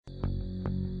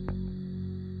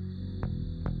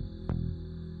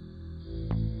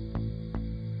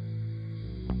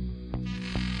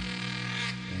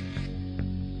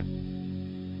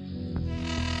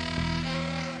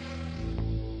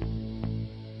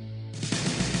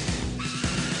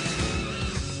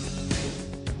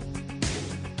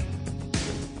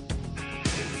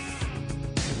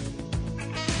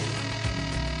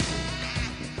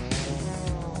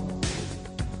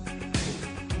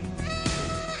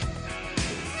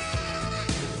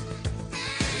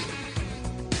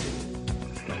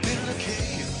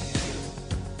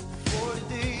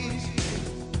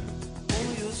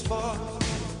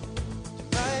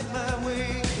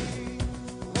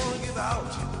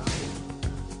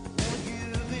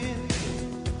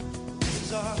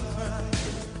our crime,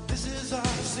 this is our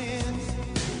sin.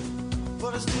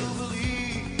 But I still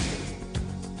believe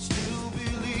through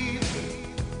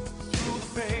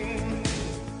the pain,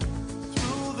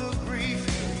 through the grief,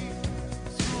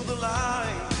 through the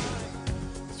light,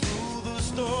 through the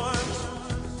storms,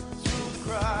 through the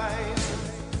cries,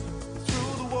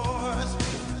 through the wars.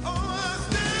 Oh, I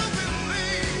still believe.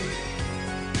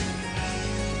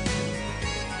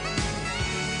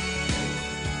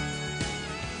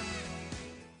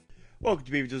 Welcome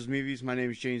to Beaver Does Movies. My name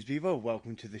is James Beaver.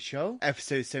 Welcome to the show.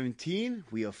 Episode 17.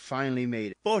 We have finally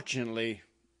made it. Fortunately,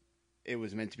 it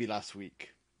was meant to be last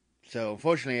week. So,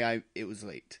 unfortunately, it was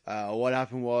late. What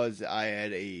happened was I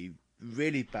had a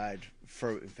really bad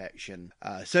throat infection.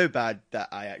 So bad that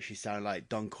I actually sounded like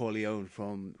Don Corleone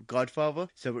from Godfather.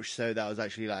 So much so that I was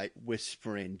actually like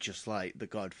whispering just like the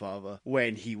Godfather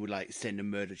when he would like send a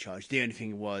murder charge. The only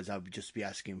thing was I would just be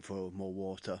asking for more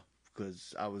water,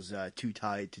 because I was too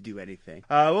tired to do anything.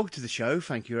 Welcome to the show.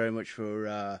 Thank you very much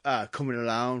for coming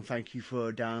along. Thank you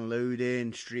for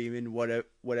downloading, streaming,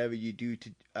 whatever you do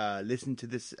to listen to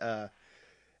this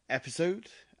episode.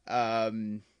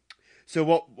 So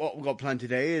what we've got planned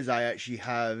today is I actually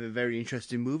have a very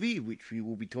interesting movie, which we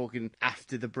will be talking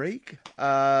after the break.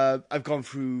 I've gone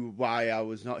through why I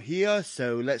was not here,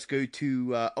 so let's go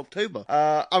to October.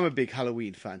 I'm a big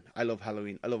Halloween fan. I love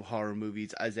Halloween. I love horror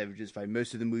movies, as evidenced by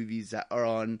most of the movies that are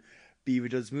on Beaver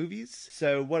Does Movies.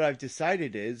 So what I've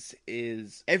decided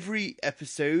is every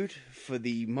episode for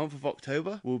the month of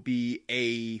October will be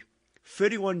a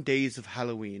 31 days of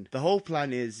Halloween. The whole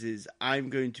plan is I'm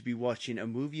going to be watching a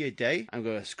movie a day. I'm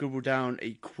going to scribble down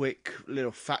a quick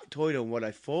little factoid on what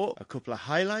I thought, a couple of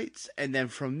highlights, and then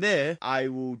from there I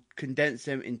will condense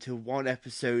them into one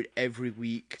episode every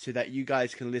week so that you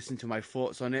guys can listen to my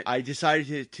thoughts on it. I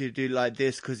decided to do like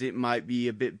this because it might be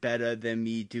a bit better than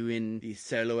me doing these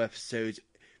solo episodes,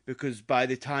 because by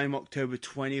the time October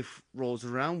 20th rolls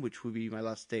around, which will be my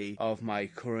last day of my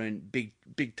current big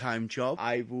time job,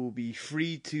 I will be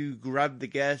free to grab the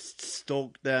guests,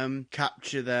 stalk them,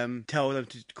 capture them, tell them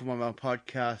to come on my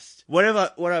podcast.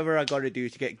 Whatever I got to do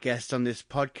to get guests on this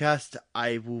podcast,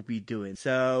 I will be doing.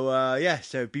 So,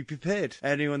 so be prepared.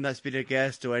 Anyone that's been a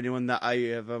guest or anyone that I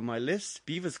have on my list,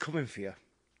 Beaver's coming for you.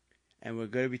 And we're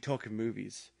going to be talking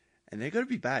movies. And they're going to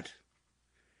be bad.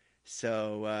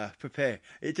 So, prepare.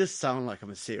 It just sounds like I'm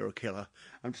a serial killer.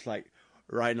 I'm just like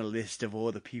writing a list of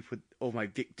all the people, all my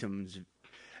victims,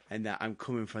 and that I'm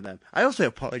coming for them. I also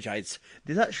apologize.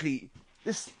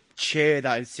 This chair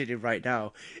that I'm sitting right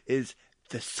now is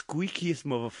the squeakiest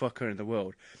motherfucker in the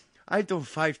world. I've done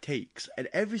 5 takes, and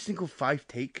every single 5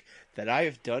 take that I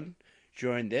have done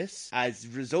during this has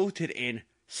resulted in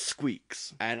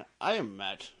squeaks. And I am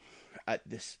mad at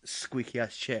this squeaky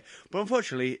ass chair, but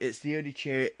unfortunately it's the only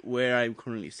chair where I'm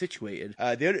currently situated.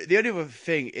 The only other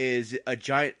thing is a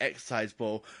giant exercise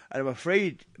ball, and I'm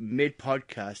afraid mid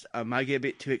podcast I might get a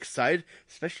bit too excited,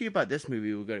 especially about this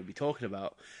movie we're going to be talking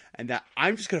about, and that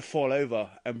I'm just going to fall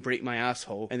over and break my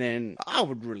asshole, and then I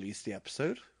would release the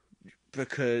episode,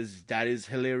 because that is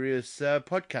hilarious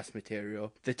podcast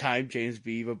material. The time James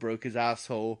Beaver broke his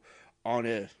asshole on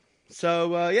Earth.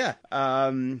 So,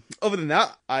 other than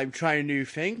that, I'm trying a new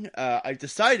thing. I've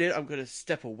decided I'm going to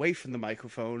step away from the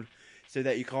microphone so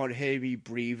that you can't hear me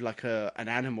breathe like an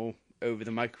animal over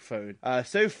the microphone.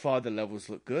 So far, the levels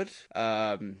look good.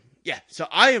 So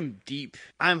I am deep.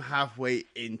 I'm halfway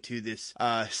into this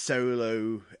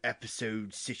solo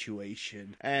episode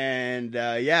situation. And,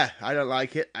 I don't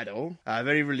like it at all. I've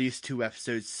only released 2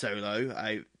 episodes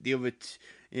solo. The other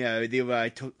I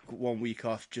took 1 week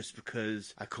off just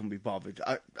because I couldn't be bothered.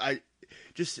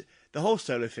 The whole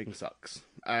solo thing sucks.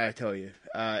 I tell you,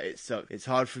 it sucks. It's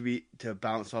hard for me to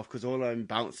bounce off because all I'm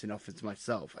bouncing off is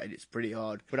myself, and it's pretty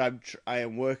hard. But I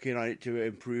am working on it to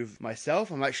improve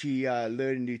myself. I'm actually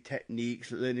learning new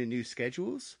techniques, learning new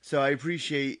schedules. So I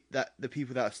appreciate that the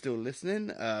people that are still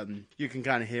listening. You can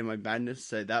kind of hear my madness,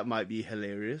 so that might be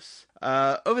hilarious.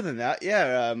 Other than that,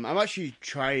 I'm actually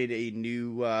trying a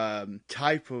new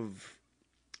type of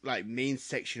like main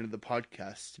section of the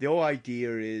podcast. The whole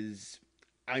idea is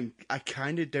I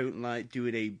kind of don't like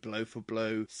doing a blow for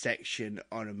blow section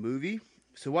on a movie.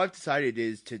 So what I've decided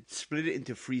is to split it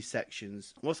into 3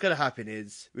 sections. What's going to happen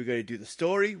is we're going to do the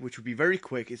story, which will be very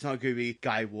quick. It's not going to be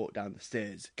guy walked down the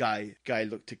stairs, guy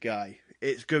looked at guy.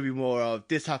 It's going to be more of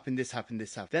this happened, this happened,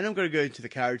 this happened. Then I'm going to go into the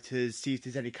characters, see if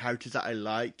there's any characters that I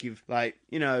like, give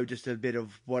just a bit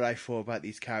of what I thought about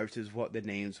these characters, what their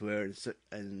names were,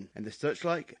 and the such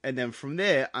like. And then from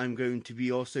there, I'm going to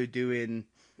be also doing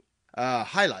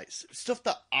highlights, stuff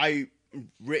that I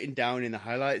written down in the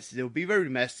highlights. They'll be very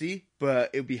messy, but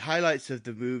it'll be highlights of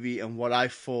the movie and what I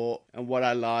thought and what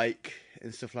I like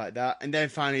and stuff like that. And then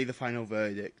finally, the final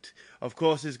verdict. Of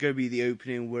course, there's going to be the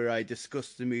opening where I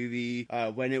discuss the movie,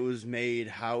 when it was made,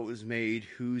 how it was made,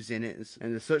 who's in it,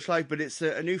 and the such like. But it's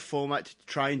a new format to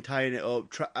try and tighten it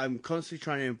up. I'm constantly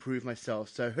trying to improve myself,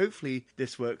 so hopefully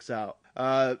this works out.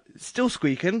 Still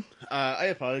squeaking. I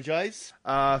apologize.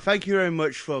 Thank you very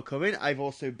much for coming. I've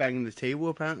also banged the table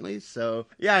apparently. So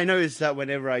yeah, I noticed that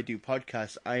whenever I do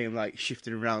podcasts, I am like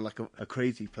shifting around like a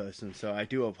crazy person. So I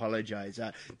do apologize.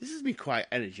 This has been quite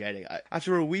energetic.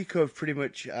 After a week of pretty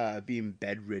much being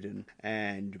bedridden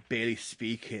and barely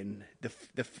speaking,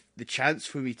 the chance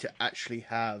for me to actually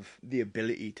have the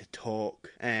ability to talk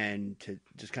and to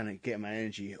just kind of get my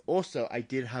energy. Also, I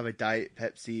did have a Diet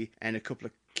Pepsi and a couple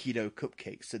of keto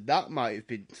cupcakes, so that might have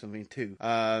been something too.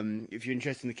 If you're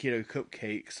interested in the keto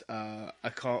cupcakes, I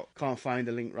can't find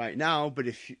the link right now, but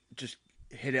if you just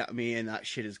hit it at me, and that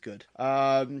shit is good.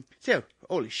 So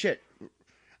holy shit,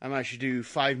 I managed to do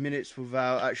 5 minutes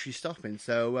without actually stopping.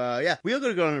 So yeah, we are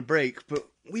going to go on a break, but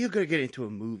we are going to get into a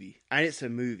movie, and it's a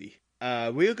movie.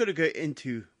 We are going to go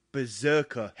into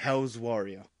Berserker, Hell's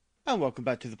Warrior. And welcome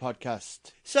back to the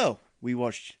podcast. So we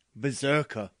watched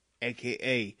Berserker,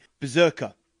 aka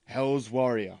Berserker, Hell's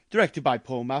Warrior. Directed by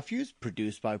Paul Matthews,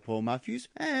 produced by Paul Matthews,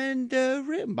 and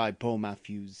written by Paul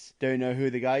Matthews. Don't know who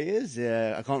the guy is.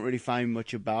 I can't really find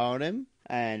much about him.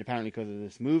 And apparently because of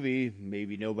this movie,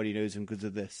 maybe nobody knows him because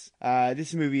of this.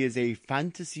 This movie is a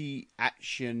fantasy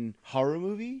action horror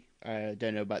movie. I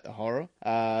don't know about the horror.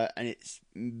 And it's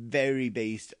very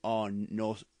based on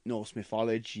Norse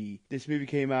mythology. This movie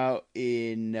came out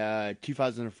in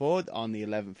 2004 on the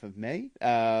 11th of May.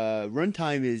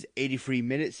 Runtime is 83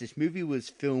 minutes. This movie was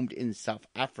filmed in South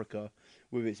Africa,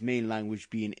 with its main language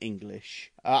being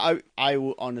English. I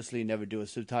will honestly never do a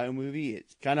subtitle movie.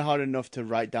 It's kind of hard enough to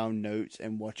write down notes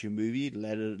and watch a movie,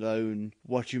 let alone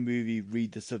watch a movie,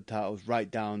 read the subtitles, write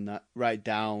down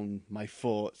my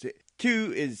thoughts.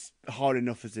 Two is hard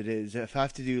enough as it is. If I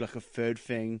have to do like a third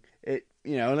thing,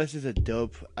 unless it's a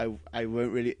dub, I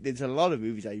won't really. There's a lot of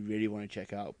movies I really want to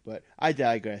check out, but I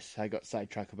digress. I got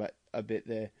sidetracked about a bit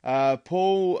there.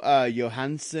 Paul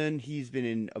Johansson, he's been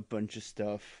in a bunch of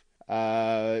stuff.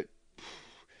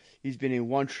 He's been in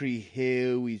One Tree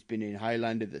Hill. He's been in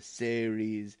Highlander the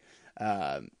series.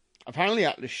 Apparently,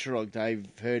 Atlas Shrugged. I've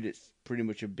heard it's pretty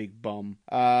much a big bomb.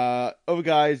 Other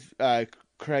guys,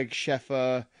 Craig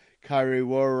Sheffer, Kyrie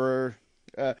Warrer.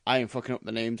 I am fucking up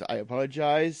the names. I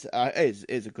apologize. It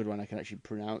is a good one I can actually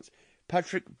pronounce.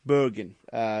 Patrick Bergin.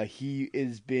 He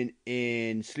has been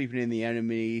in Sleeping in the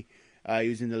Enemy. He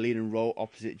was in the leading role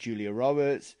opposite Julia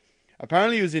Roberts.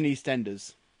 Apparently, he was in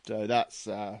EastEnders. So that's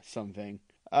something.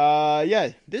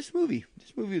 Yeah, this movie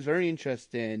is very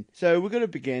interesting. So we're going to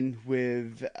begin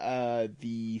with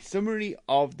the summary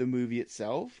of the movie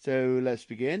itself. So let's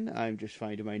begin. I'm just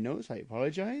finding my notes. I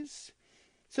apologize.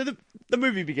 So the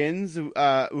movie begins with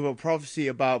a prophecy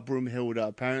about Brunhilde.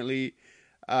 Apparently,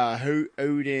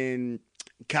 Odin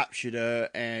captured her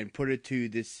and put her to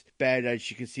this bed, as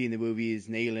you can see in the movie, is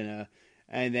nailing her.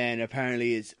 And then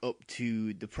apparently it's up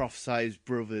to the prophesized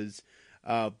brothers,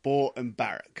 Bor and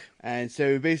Barak. And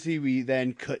so basically we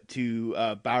then cut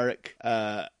to Barak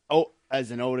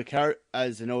as an older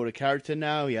character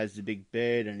now. He has the big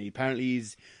beard, and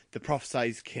he's the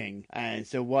prophesized king. And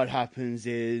so what happens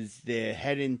is they're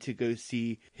heading to go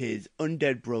see his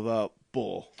undead brother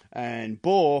Bor. And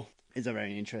Bor is a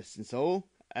very interesting soul.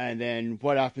 And then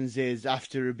what happens is,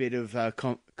 after a bit of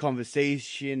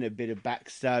conversation, a bit of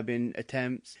backstabbing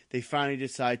attempts, they finally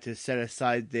decide to set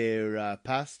aside their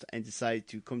past and decide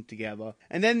to come together.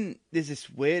 And then there's this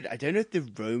weird, I don't know if they're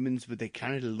Romans, but they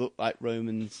kind of look like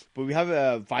Romans. But we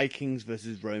have Vikings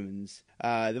versus Romans.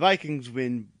 The Vikings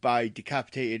win by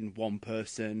decapitating one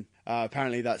person.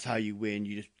 Apparently that's how you win.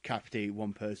 You just decapitate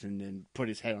one person and put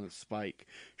his head on a spike,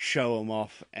 show him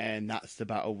off, and that's the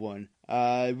battle won.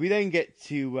 We then get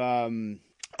to,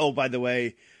 by the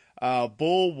way,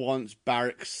 Bor wants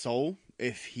Barak's soul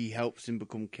if he helps him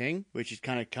become king, which is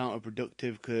kind of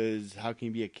counterproductive, because how can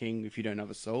you be a king if you don't have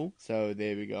a soul? So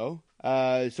there we go.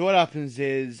 So what happens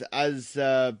is, as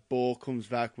Bor comes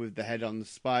back with the head on the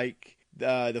spike,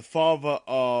 the father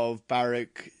of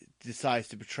Barak decides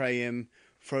to betray him,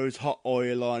 throws hot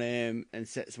oil on him, and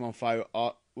sets him on fire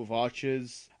with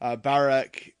archers.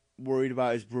 Barak, worried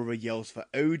about his brother, yells for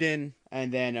Odin,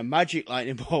 and then a magic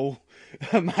lightning bolt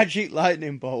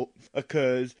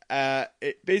occurs.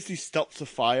 It basically stops the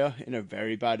fire in a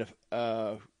very bad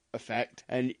effect.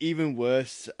 And even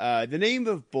worse, the name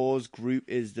of Boar's group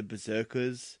is the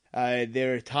Berserkers.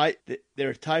 They're a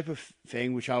type of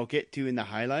thing which I'll get to in the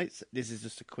highlights. This is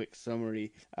just a quick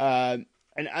summary.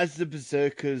 And as the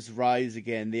Berserkers rise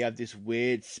again, they have this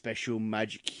weird special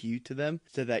magic hue to them,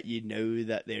 so that you know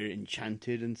that they're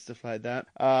enchanted and stuff like that.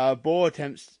 Boar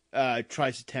tries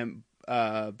to tempt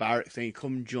Barak, saying,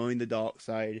 "Come join the dark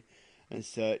side," and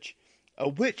such. A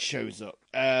witch shows up.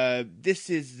 This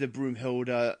is the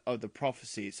Broomhilda of the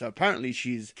prophecy. So apparently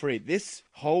she's free. This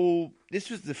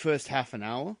was the first half an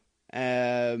hour.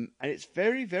 And it's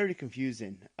very, very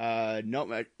confusing. Not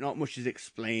much is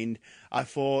explained. I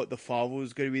thought the father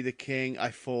was going to be the king. I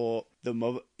thought the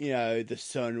mother, the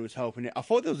son was helping it. I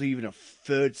thought there was even a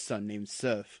third son named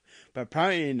Surf, but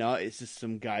apparently not. It's just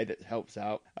some guy that helps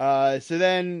out. So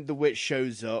then the witch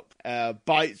shows up,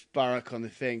 bites Barak on the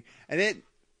thing, and then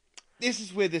this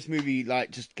is where this movie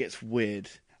just gets weird.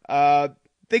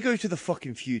 They go to the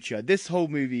fucking future. This whole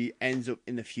movie ends up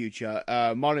in the future,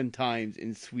 modern times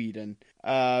in Sweden.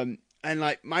 And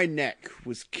my neck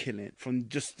was killing from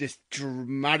just this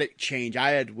dramatic change.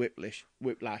 I had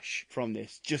whiplash from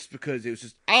this just because it was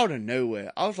just out of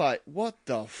nowhere. I was like, what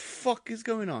the fuck is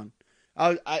going on?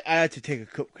 I had to take a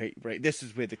cupcake break. This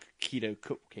is where the keto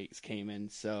cupcakes came in.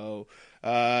 So,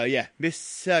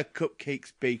 Miss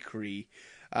Cupcakes Bakery.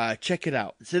 Check it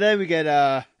out. So then we get,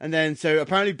 so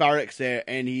apparently Barak's there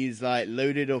and he's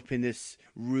loaded up in this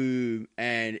room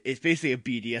and it's basically a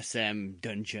BDSM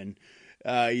dungeon.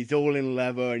 He's all in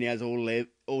leather and he has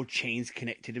all chains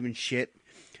connected to him and shit.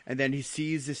 And then he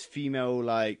sees this female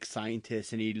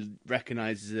scientist and he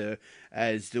recognizes her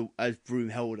as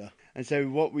Broomhilda. And so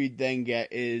what we then get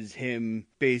is him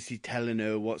basically telling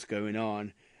her what's going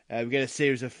on. We get a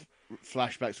series of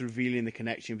flashbacks revealing the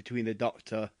connection between the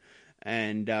Doctor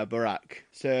and Barak.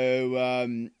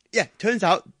 So, turns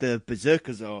out the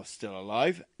Berserkers are still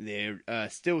alive. They're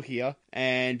still here.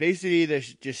 And basically they're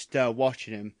just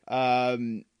watching him.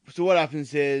 So what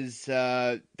happens is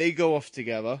they go off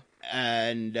together.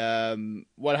 And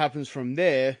what happens from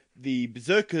there, the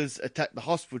Berserkers attack the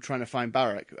hospital trying to find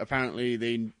Barak. Apparently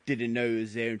they didn't know he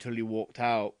was there until he walked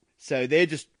out. So they're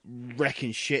just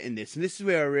wrecking shit in this. And this is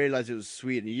where I realized it was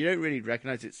Sweden. You don't really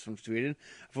recognize it's from Sweden.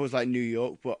 I thought it was New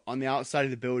York, but on the outside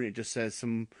of the building it just says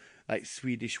some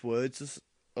Swedish words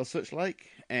or such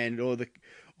like. And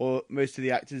most of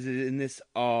the actors in this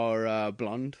are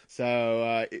blonde.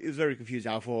 So it was very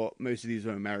confusing. I thought most of these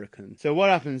were American. So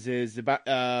what happens is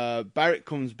Barak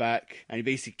comes back and he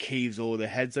basically caves all the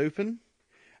heads open.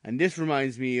 And this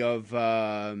reminds me of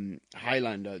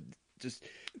Highlander.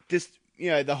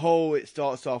 It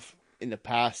starts off in the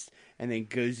past and then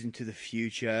goes into the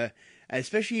future. And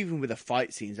especially even with the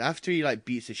fight scenes, after he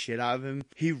beats the shit out of him,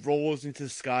 he roars into the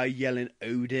sky yelling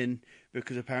Odin,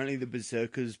 because apparently the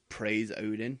Berserkers praise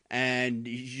Odin. And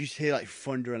you just hear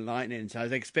thunder and lightning. So I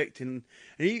was expecting,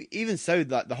 and even so,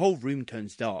 the whole room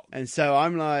turns dark. And so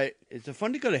I'm like, is the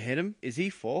thunder gonna hit him? Is he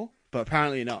full? But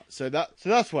apparently not. So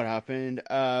that's what happened.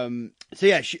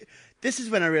 This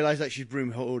is when I realized that she's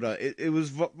Broomhilda. It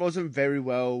wasn't very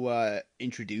well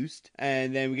introduced,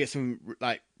 and then we get some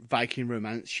Viking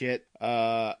romance shit,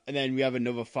 and then we have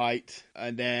another fight,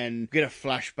 and then we get a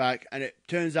flashback, and it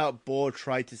turns out Bor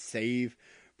tried to save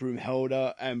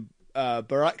Broomhilda, and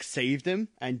Barak saved him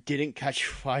and didn't catch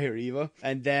fire either.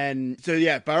 And then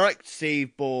Barak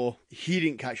saved Bor. He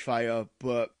didn't catch fire,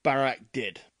 but Barak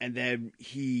did, and then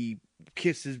he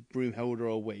kisses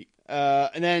Broomhilda awake.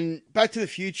 And then Back to the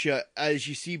Future, as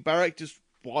you see Barak just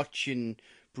watching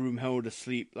Broomhilda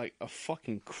sleep like a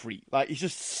fucking creep. He's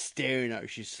just staring at her,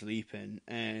 she's sleeping.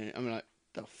 And I'm like,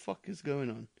 the fuck is going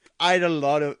on?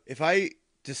 If I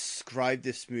describe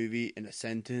this movie in a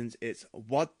sentence, it's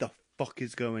what the fuck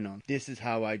is going on? This is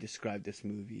how I describe this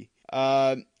movie.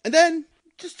 And then,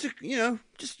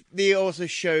 they also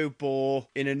show Bor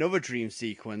in another dream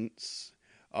sequence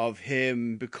of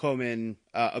him becoming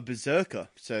a berserker.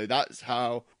 So that's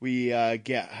how we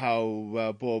get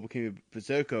how Bor became a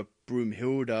berserker.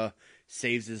 Broomhilda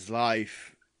saves his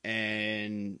life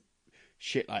and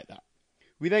shit like that.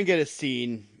 We then get a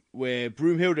scene where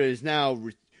Broomhilda is now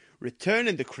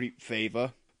returning the creep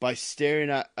favor by staring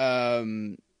at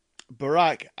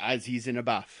Barak as he's in a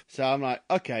bath. So I'm like,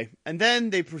 okay. And then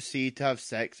they proceed to have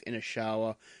sex in a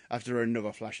shower after another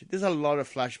flashback. There's a lot of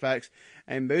flashbacks,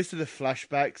 and most of the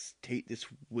flashbacks take this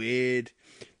weird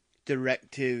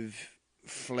directive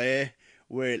flair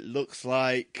where it looks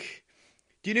like,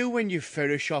 do you know when you're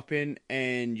photoshopping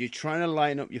and you're trying to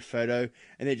line up your photo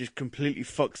and it just completely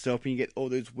fucks up and you get all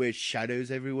those weird shadows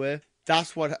everywhere?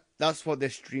 That's what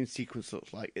this dream sequence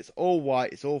looks like. It's all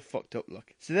white, it's all fucked up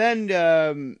looking. So then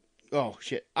Oh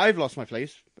shit! I've lost my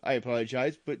place. I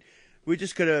apologize, but we're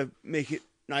just gonna make it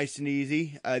nice and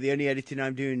easy. The only editing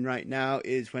I'm doing right now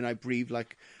is when I breathe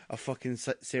like a fucking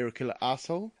serial killer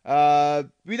asshole.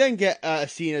 We then get a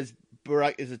scene as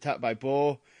Barack is attacked by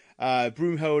Boar.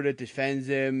 Broomholder defends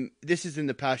him. This is in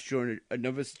the past during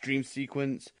another dream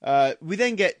sequence. We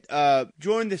then get,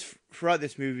 throughout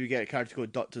this movie, we get a character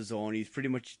called Dr. Zorn. He's pretty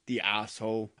much the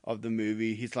asshole of the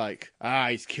movie. He's like,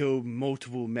 he's killed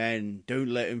multiple men. Don't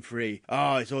let him free.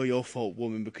 It's all your fault,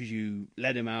 woman, because you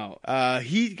let him out.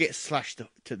 He gets slashed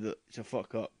to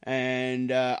fuck up.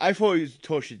 And, I thought he was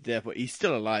tortured to death, but he's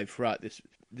still alive throughout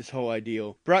this whole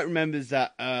ideal. Bright remembers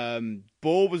that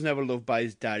Boar was never loved by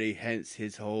his daddy, hence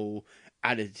his whole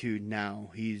attitude now.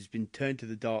 He's been turned to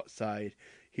the dark side.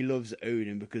 He loves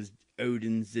Odin because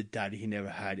Odin's the daddy he never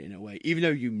had in a way, even though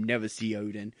you never see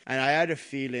Odin. And I had a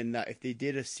feeling that if they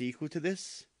did a sequel to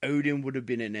this, Odin would have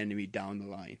been an enemy down the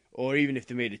line. Or even if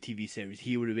they made a TV series,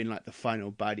 he would have been like the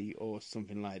final baddie or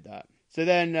something like that. So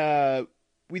then,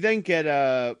 we then get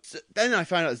then I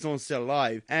find out Zorn's still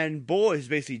alive, and Boar is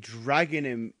basically dragging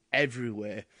him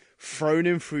everywhere, throwing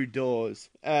him through doors.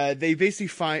 They basically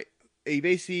find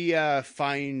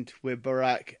where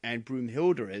Barack and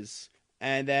Broomhilda is,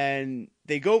 and then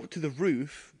they go up to the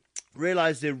roof,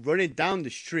 realize they're running down the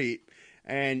street,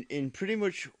 and in pretty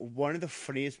much one of the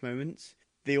funniest moments,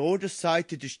 they all decide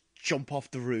to just jump off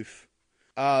the roof.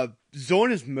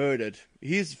 Zorn is murdered.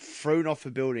 He's thrown off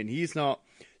a building. He's not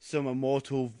some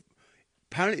immortal.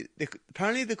 Apparently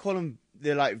they call them,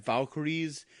 they're like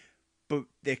Valkyries, but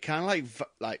they're kind of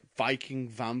like Viking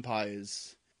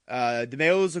vampires. The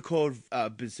males are called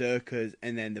Berserkers,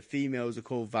 and then the females are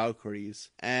called Valkyries.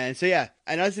 And so yeah,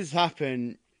 and as this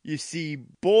happened, you see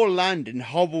Boar land and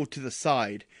hobble to the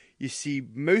side. You see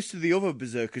most of the other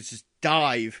Berserkers just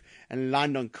dive and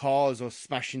land on cars or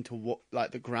smash into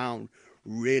the ground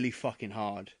really fucking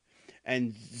hard.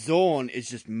 And Zorn is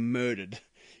just murdered.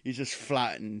 He's just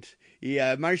flattened. He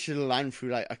managed to land through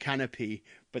like a canopy,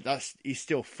 but he's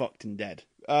still fucked and dead.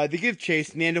 They give chase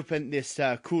and they end up in this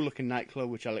cool looking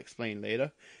nightclub, which I'll explain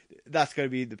later. That's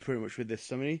going to be pretty much with this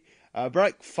summary.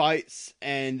 Barack fights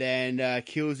and then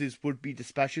kills his would-be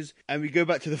dispatchers. And we go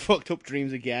back to the fucked up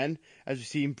dreams again, as we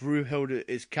see Broomhilda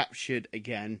is captured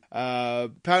again.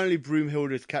 Apparently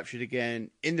Broomhilda is captured again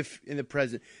in the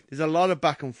present. There's a lot of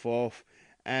back and forth.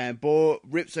 And Boar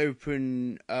rips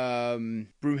open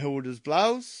Broomhilda's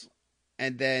blouse,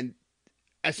 and then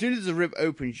as soon as the rip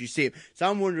opens, you see him. So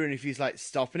I'm wondering if he's like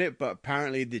stopping it, but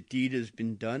apparently the deed has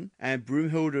been done, and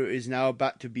Broomhilda is now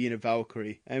back to being a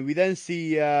Valkyrie. And we then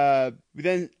see, they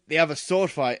have a sword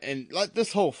fight, and like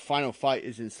this whole final fight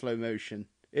is in slow motion.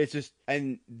 It's just,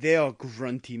 and they are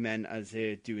grunty men as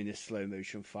they're doing this slow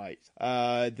motion fight.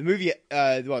 The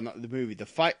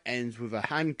fight ends with a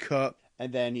hand cut.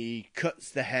 And then he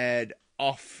cuts the head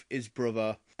off his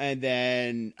brother. And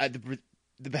then at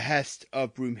the behest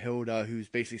of Broomhilda, who's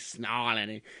basically snarling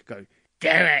and going, do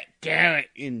it,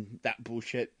 in that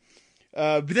bullshit.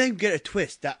 But then get a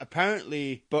twist that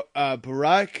apparently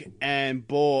Barack and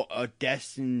Boar are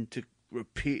destined to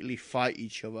repeatedly fight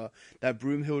each other. That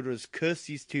Broomhilda has cursed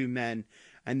these two men.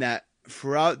 And that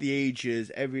throughout the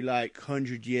ages, every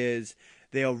 100 years,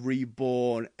 they are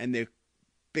reborn. And they're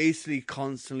basically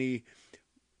constantly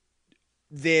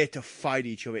there to fight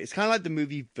each other. It's kind of like the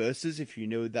movie Versus, if you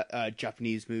know that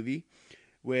Japanese movie,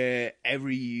 where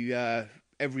every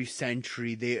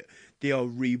century they are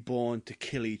reborn to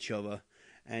kill each other,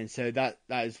 and so that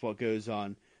is what goes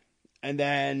on. And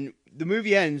then the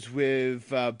movie ends with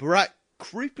Barack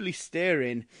creepily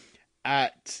staring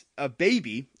at a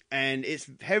baby, and it's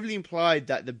heavily implied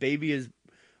that the baby is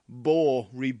Boar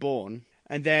reborn.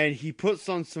 And then he puts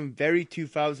on some very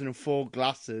 2004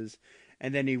 glasses.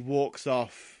 And then he walks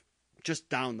off just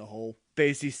down the hall,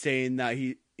 basically saying that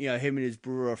him and his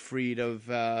brother are freed of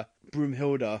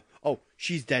Broomhilda. Oh,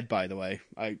 she's dead, by the way.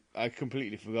 I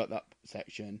completely forgot that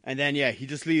section. And then he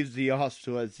just leaves the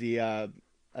hospital as the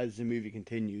movie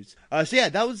continues. So yeah,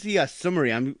 that was the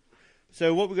summary.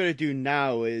 So what we're going to do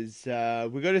now is we're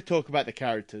going to talk about the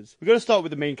characters. We're going to start with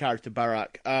the main character,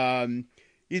 Barack.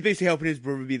 He's basically helping his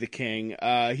brother be the king.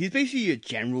 He's basically a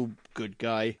general good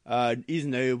guy. He's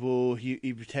noble.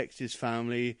 He protects his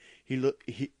family. He's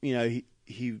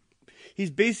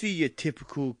basically your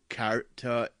typical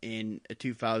character in a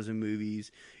 2000 movies.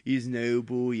 He's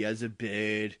noble. He has a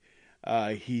beard.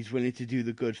 He's willing to do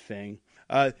the good thing.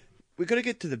 We're gonna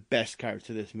get to the best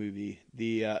character of this movie,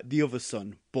 the other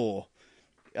son, Boar.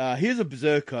 He's a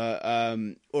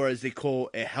berserker, or as they call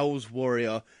a Hell's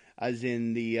Warrior, as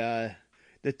in the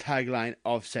tagline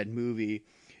of said movie,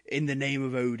 in the name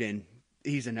of Odin.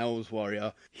 he's an elves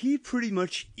warrior. He pretty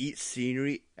much eats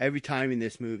scenery every time in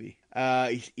this movie.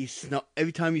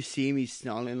 Every time you see him, he's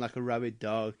snarling like a rabid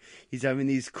dog. He's having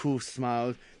these cool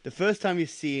smiles. The first time you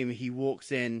see him, he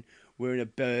walks in wearing a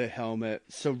bear helmet,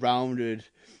 surrounded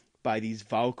by these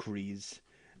Valkyries.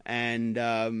 And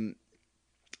the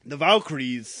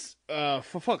Valkyries,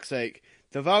 for fuck's sake,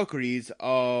 the Valkyries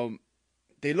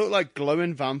they look like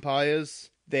glowing vampires.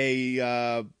 They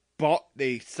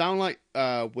sound like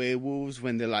werewolves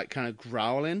when they're like kind of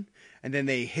growling, and then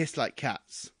they hiss like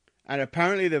cats. And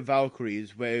apparently the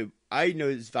Valkyries, where I know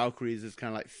it's Valkyries is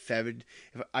kind of like feathered.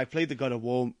 I played the God of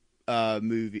War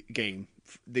movie game,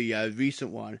 the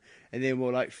recent one, and they're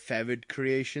more like feathered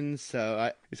creations.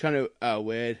 So it's kind of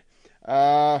weird.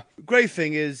 Great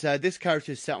thing is this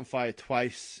character is set on fire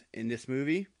twice in this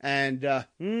movie, and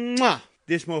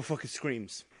this motherfucker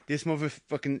screams. This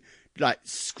motherfucking like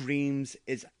screams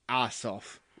his ass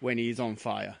off when he's on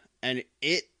fire, and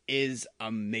it is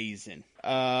amazing.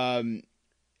 And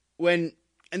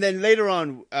then later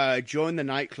on, during the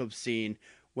nightclub scene,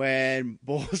 when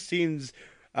Ball sees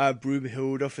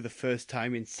Broomhilda for the first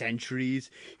time in centuries,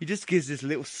 he just gives this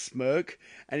little smirk,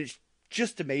 and it's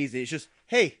just amazing. It's just,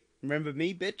 hey, remember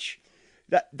me, bitch?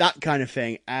 That kind of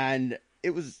thing, and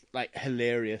it was like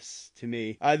hilarious to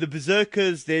me. The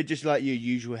Berserkers, they're just like your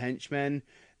usual henchmen.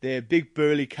 They're big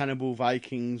burly cannibal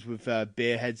Vikings with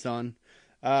bear heads on.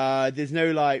 There's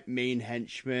no like main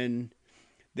henchmen.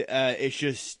 It's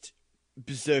just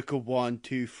Berserker 1,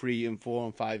 2, 3, and 4,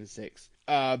 and 5, and 6.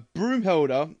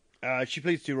 Broomhilda, she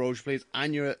plays two roles. She plays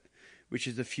Anya, which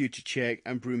is the future chick,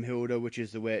 and Broomhilda, which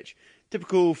is the witch.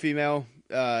 Typical female,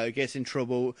 gets in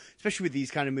trouble, especially with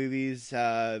these kind of movies.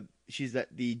 She's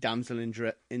the damsel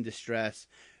in distress,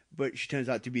 but she turns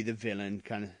out to be the villain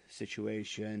kind of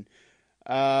situation.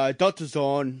 Dr.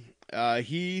 Zorn,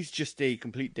 he's just a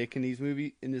complete dick in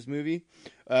this movie.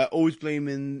 Always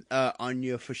blaming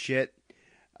Anya for shit.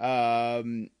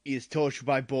 He's tortured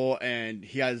by Boar, and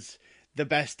he has the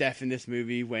best death in this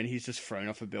movie when he's just thrown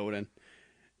off a building.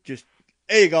 Just,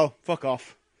 there you go, fuck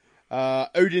off.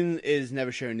 Odin is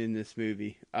never shown in this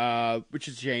movie, which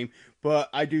is a shame. But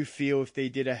I do feel if they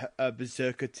did a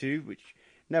Berserker 2, which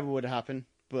never would have happened,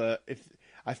 but if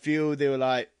I feel they were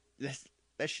like,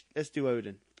 let's do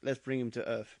Odin. Let's bring him to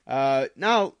Earth.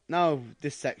 Now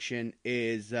this section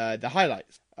is the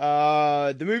highlights.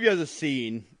 The movie has a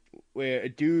scene where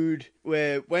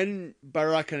when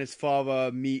Barak and his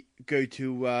father go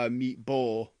to meet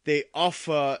Bor, they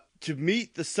offer to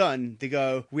meet the son. They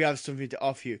go, we have something to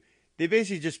offer you. They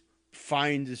basically just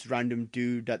find this random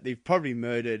dude that they've probably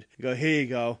murdered. They go, here you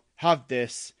go, have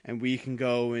this, and we can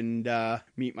go and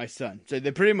meet my son. So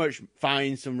they pretty much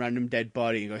find some random dead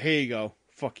body and go, here you go,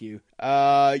 fuck you.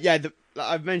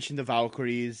 I've mentioned the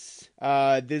Valkyries.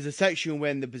 There's a section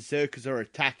when the Berserkers are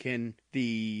attacking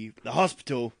the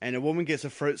hospital, and a woman gets her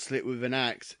throat slit with an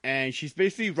axe, and she's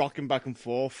basically rocking back and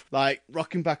forth,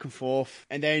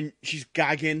 and then she's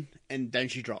gagging, and then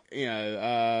she drops.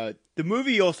 The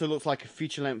movie also looks like a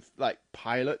feature-length like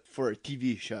pilot for a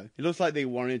TV show. It looks like they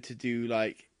wanted to do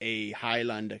like a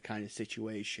Highlander kind of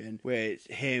situation where it's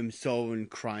him solving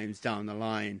crimes down the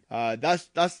line. That's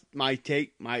my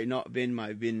take. Might have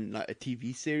been like a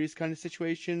TV series kind of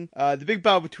situation. The big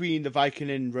battle between the Viking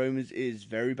and Romans is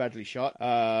very badly shot.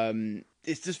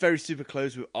 It's just very super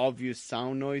close with obvious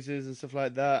sound noises and stuff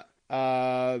like that.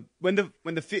 When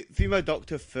the female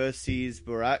doctor first sees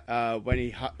Barak, when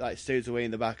he stows away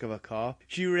in the back of a car,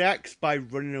 she reacts by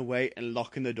running away and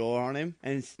locking the door on him.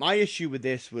 And my issue with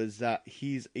this was that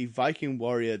he's a Viking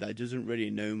warrior that doesn't really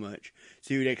know much,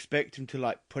 so you would expect him to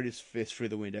like put his fist through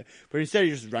the window, but instead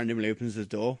he just randomly opens the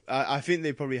door. I think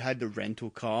they probably had the rental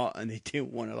car and they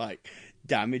didn't want to like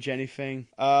damage anything.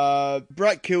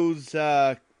 Barak kills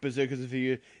Berserkers of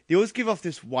the They always give off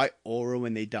this white aura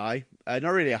when they die. Not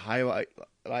really a highlight,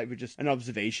 but just an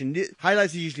observation.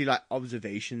 Highlights are usually like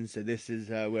observations, so this is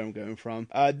where I'm going from.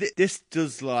 This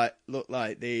does look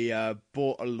like they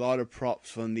bought a lot of props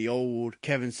from the old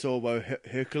Kevin Sorbo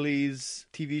Hercules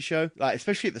TV show, like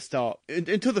especially at the start.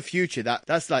 Until the future,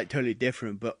 that's like totally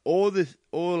different. But all the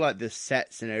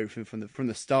sets and everything from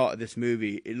the start of this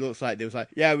movie, it looks like they was like,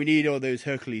 yeah, we need all those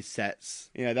Hercules sets.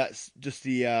 That's just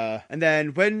the and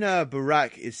then when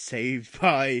Barak is saved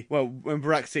when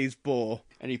Barak saves Bor,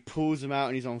 and he pulls him out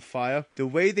and he's on fire. The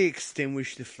way they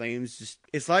extinguish the flames,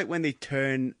 it's like when they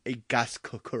turn a gas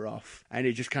cooker off and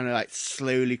it just kind of like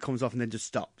slowly comes off and then just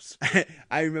stops.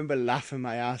 I remember laughing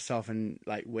my ass off and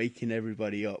like waking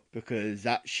everybody up because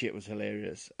that shit was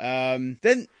hilarious.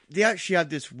 Then they actually had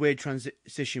this weird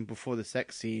transition before the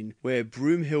sex scene where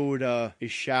Broomhilda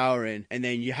is showering and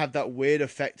then you have that weird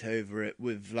effect over it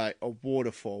with like a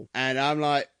waterfall. And I'm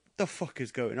like, the fuck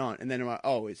is going on? And then I'm like,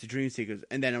 oh, it's a dream sequence.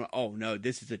 And then I'm like, oh no,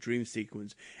 this is a dream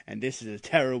sequence. And this is a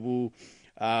terrible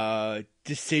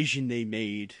decision they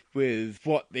made with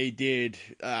what they did,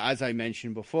 as I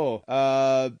mentioned before.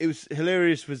 It was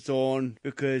hilarious with Zorn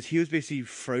because he was basically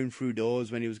thrown through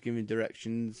doors when he was giving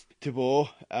directions to Boar.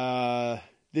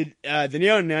 The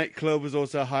Neon nightclub was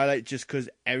also a highlight just because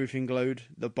everything glowed.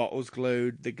 The bottles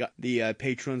glowed. The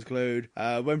patrons glowed.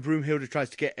 When Broomhilda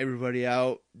tries to get everybody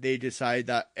out, they decide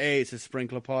that, hey, it's a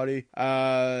sprinkler party.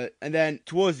 And then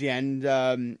towards the end,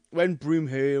 when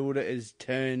Broomhilda is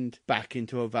turned back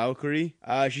into a Valkyrie,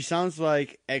 she sounds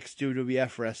like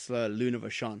ex-WWF wrestler Luna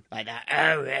Vachon. Like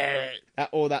that,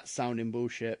 all that sounding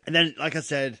bullshit. And then, like I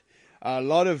said, a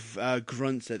lot of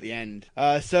grunts at the end.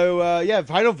 So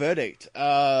final verdict.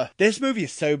 This movie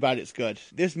is so bad it's good.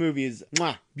 This movie is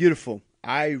beautiful.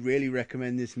 I really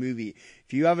recommend this movie.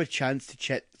 If you have a chance to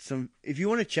if you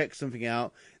want to check something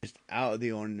out, just out of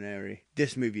the ordinary,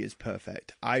 this movie is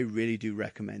perfect. I really do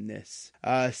recommend this.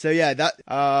 That's pretty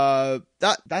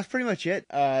much it.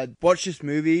 Watch this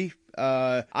movie.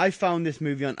 I found this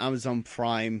movie on Amazon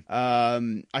Prime.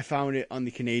 I found it on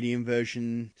the Canadian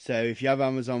version. So if you have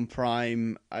Amazon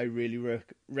Prime, I really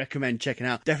recommend checking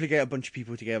out. Definitely get a bunch of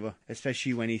people together,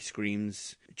 especially when he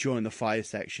screams during the fire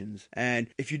sections. And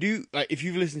if you do, like, if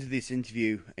you've listened to this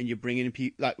interview and you're bringing in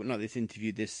people, like, well, not this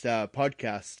interview, this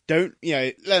podcast, don't,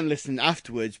 let them listen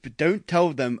afterwards, but don't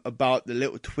tell them about the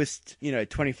little twist,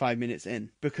 25 minutes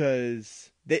in,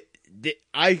 because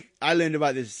I learned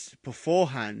about this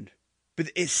beforehand, but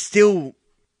it's still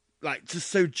like just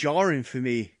so jarring for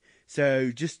me. So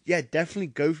just, definitely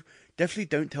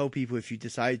don't tell people if you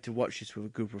decide to watch this with a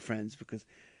group of friends, because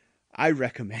I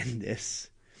recommend this.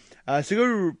 So we're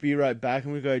going to be right back,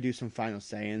 and we're going to do some final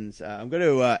sayings. I'm going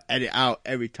to edit out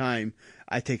every time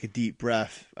I take a deep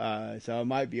breath, so it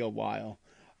might be a while.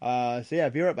 Be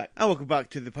right back. And welcome back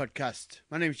to the podcast.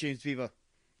 My name is James Beaver.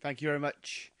 Thank you very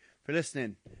much for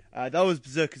listening. That was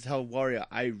Berserker's Hell Warrior.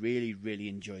 I really, really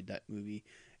enjoyed that movie.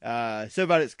 So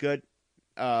bad it's good.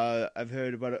 I've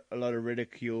heard about a lot of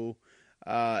ridicule.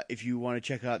 If you want to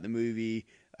check out the movie,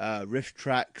 Riff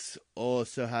Tracks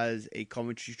also has a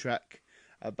commentary track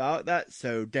about that,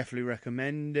 so definitely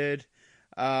recommended.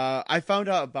 I found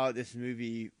out about this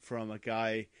movie from a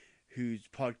guy whose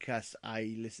podcast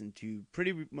I listen to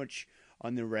pretty much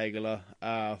on the regular.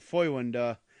 Foy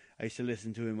Wonder. I used to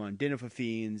listen to him on Dinner for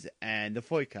Fiends and the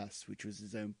Foycast, which was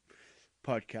his own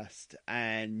podcast.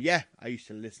 And I used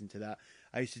to listen to that.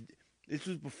 This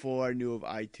was before I knew of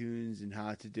iTunes and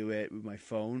how to do it with my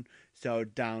phone. So I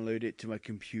would download it to my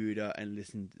computer and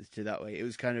listen to that way. It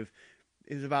was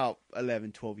about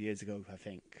 11, 12 years ago, I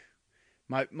think.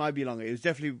 Might be longer. It was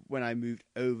definitely when I moved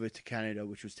over to Canada,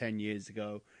 which was 10 years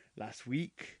ago last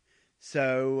week.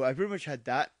 So I pretty much had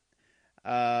that.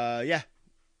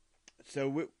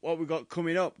 So what we got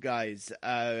coming up, guys?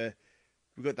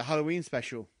 We got the Halloween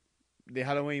special, the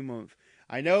Halloween month.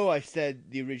 I know I said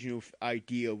the original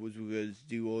idea was we were to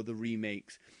do all the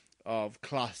remakes of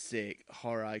classic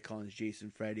horror icons,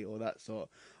 Jason, Freddy, all that sort.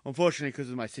 Unfortunately, because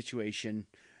of my situation,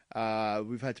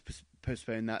 we've had to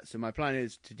postpone that. So my plan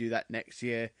is to do that next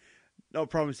year. Not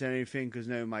promising anything because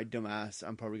knowing my dumb ass,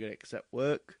 I'm probably going to accept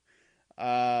work.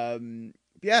 I'm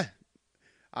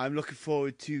looking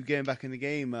forward to getting back in the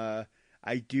game. I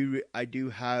do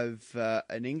have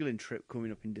an England trip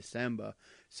coming up in December,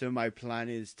 so my plan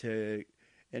is to,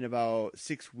 in about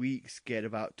 6 weeks, get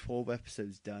about 12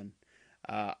 episodes done.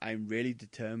 I'm really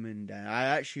determined, and I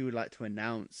actually would like to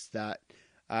announce that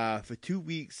for 2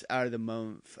 weeks out of the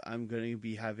month, I'm going to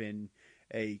be having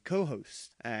a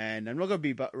co-host, and I'm not going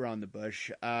to be around the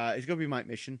bush. It's going to be Mike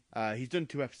Mission. He's done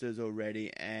 2 episodes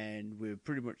already, and we're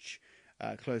pretty much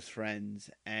close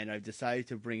friends, and I've decided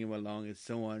to bring him along as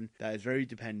someone that is very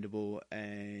dependable,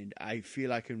 and I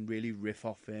feel I can really riff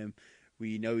off him.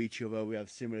 We know each other, we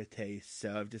have similar tastes,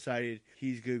 so I've decided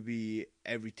he's going to be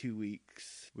every 2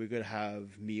 weeks. We're going to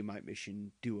have me and Mike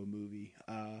Mission do a movie.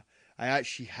 I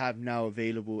actually have now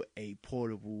available a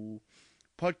portable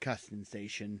podcasting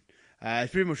station.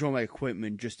 It's pretty much all my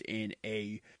equipment just in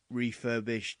a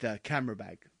refurbished camera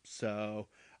bag. So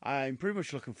I'm pretty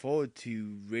much looking forward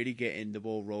to really getting the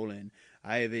ball rolling.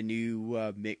 I have a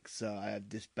new mixer. I have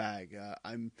this bag.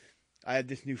 I have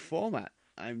this new format.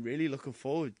 I'm really looking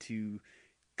forward to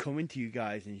coming to you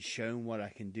guys and showing what I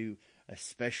can do,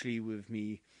 especially with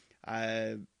me.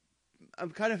 I'm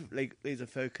kind of like laser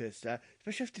focused,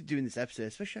 especially after doing this episode,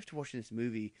 especially after watching this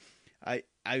movie. I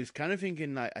was kind of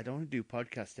thinking like I don't want to do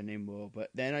podcast anymore, but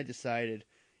then I decided,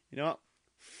 you know what,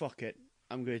 fuck it,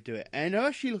 I'm going to do it, and I'm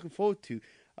actually looking forward to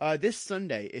this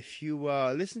Sunday. If you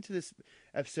listen to this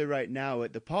episode right now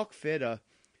at the Park Theatre,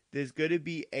 there's going to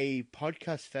be a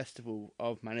podcast festival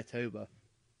of Manitoba,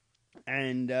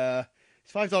 and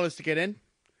it's $5 to get in.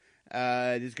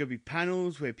 There's going to be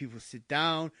panels where people sit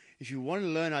down. If you want to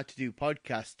learn how to do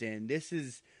podcasting, this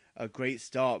is a great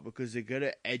start because they're going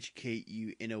to educate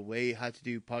you in a way how to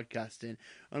do podcasting.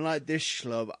 Unlike this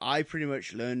schlub, I pretty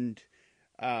much learned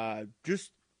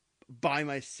just by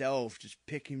myself, just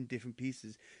picking different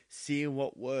pieces, seeing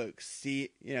what works,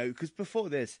 because before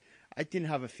this, I didn't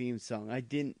have a theme song. I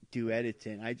didn't do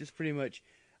editing. I just pretty much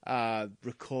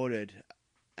recorded.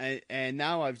 And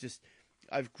now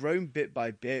I've grown bit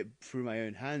by bit through my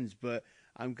own hands, but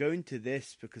I'm going to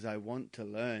this because I want to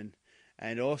learn.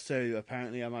 And also,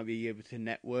 apparently, I might be able to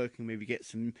network and maybe get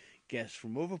some guests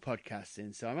from other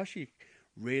podcasting. So I'm actually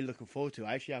really looking forward to it.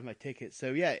 I actually have my tickets.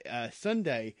 So yeah,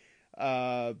 Sunday,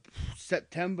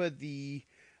 September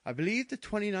I believe the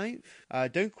 29th.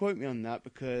 Don't quote me on that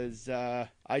because I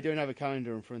don't have a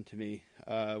calendar in front of me.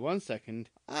 1 second.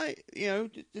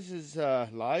 This is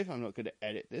live. I'm not going to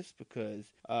edit this because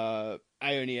I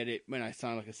only edit when I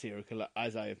sound like a serial killer,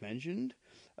 as I have mentioned.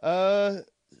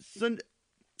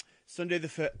 Sunday,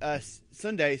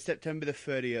 September the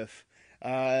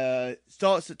 30th.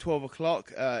 Starts at 12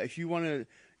 o'clock. If you want to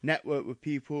network with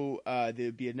people,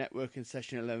 there'll be a networking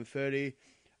session at 11:30.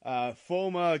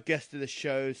 Former guest of the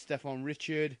show, Stefan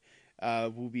Richard,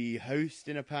 will be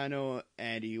hosting a panel,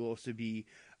 and he will also be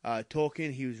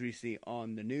talking. He was recently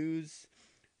on the news.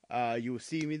 You will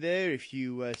see me there. If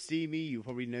you see me, you'll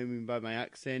probably know me by my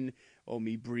accent, or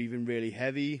me breathing really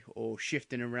heavy, or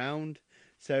shifting around.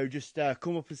 So just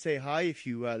come up and say hi if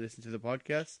you listen to the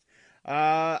podcast.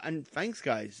 And thanks,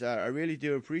 guys. I really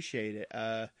do appreciate it.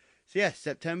 So yeah,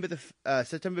 September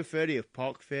 30th,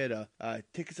 Park Theatre.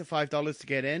 Tickets are $5 to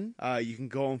get in. You can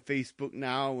go on Facebook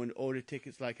now and order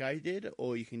tickets like I did,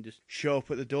 or you can just show up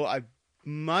at the door. It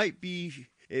might be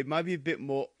a bit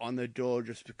more on the door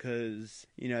just because,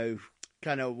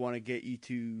 kind of want to get you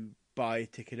to buy a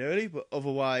ticket early, but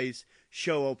otherwise,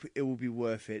 show up. It will be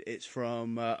worth it. It's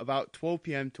from about 12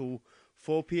 p.m. till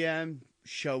 4 p.m.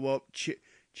 Show up,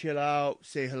 chill out,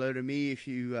 say hello to me if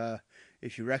you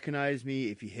recognize me,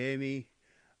 if you hear me.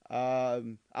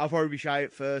 I'll probably be shy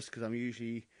at first because I'm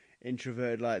usually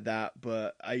introverted like that,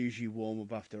 but I usually warm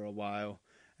up after a while,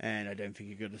 and I don't think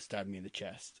you're going to stab me in the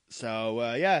chest.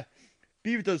 So, yeah.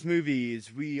 Beaver Does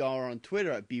Movies. We are on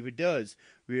Twitter at Beaver Does.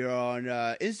 We are on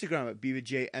Instagram at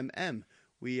BeaverJMM.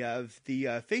 We have the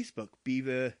Facebook,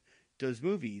 Beaver Does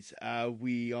Movies.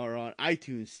 We are on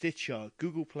iTunes, Stitcher,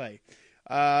 Google Play.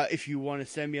 If you want to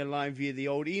send me a line via the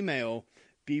old email,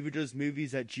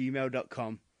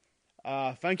 beaverdoesmovies@gmail.com.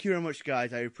 Thank you very much,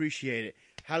 guys. I appreciate it.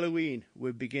 Halloween,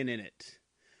 we're beginning it.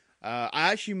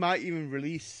 I actually might even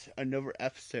release another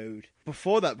episode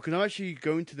before that because I'm actually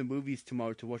going to the movies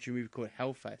tomorrow to watch a movie called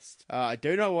Hellfest. I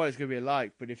don't know what it's going to be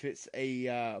like, but if it's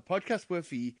a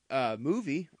podcast-worthy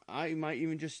movie, I might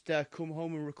even just come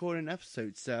home and record an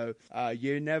episode. So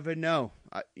you never know.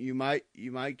 You might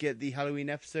get the Halloween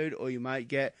episode, or you might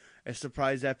get a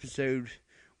surprise episode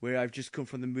where I've just come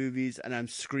from the movies and I'm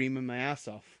screaming my ass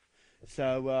off.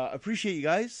 So, appreciate you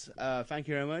guys. Thank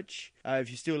you very much. If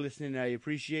you're still listening, I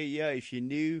appreciate you. If you're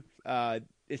new,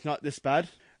 it's not this bad.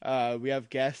 We have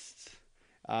guests.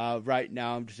 Right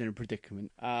now, I'm just in a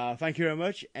predicament. Thank you very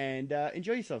much, and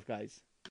enjoy yourself, guys.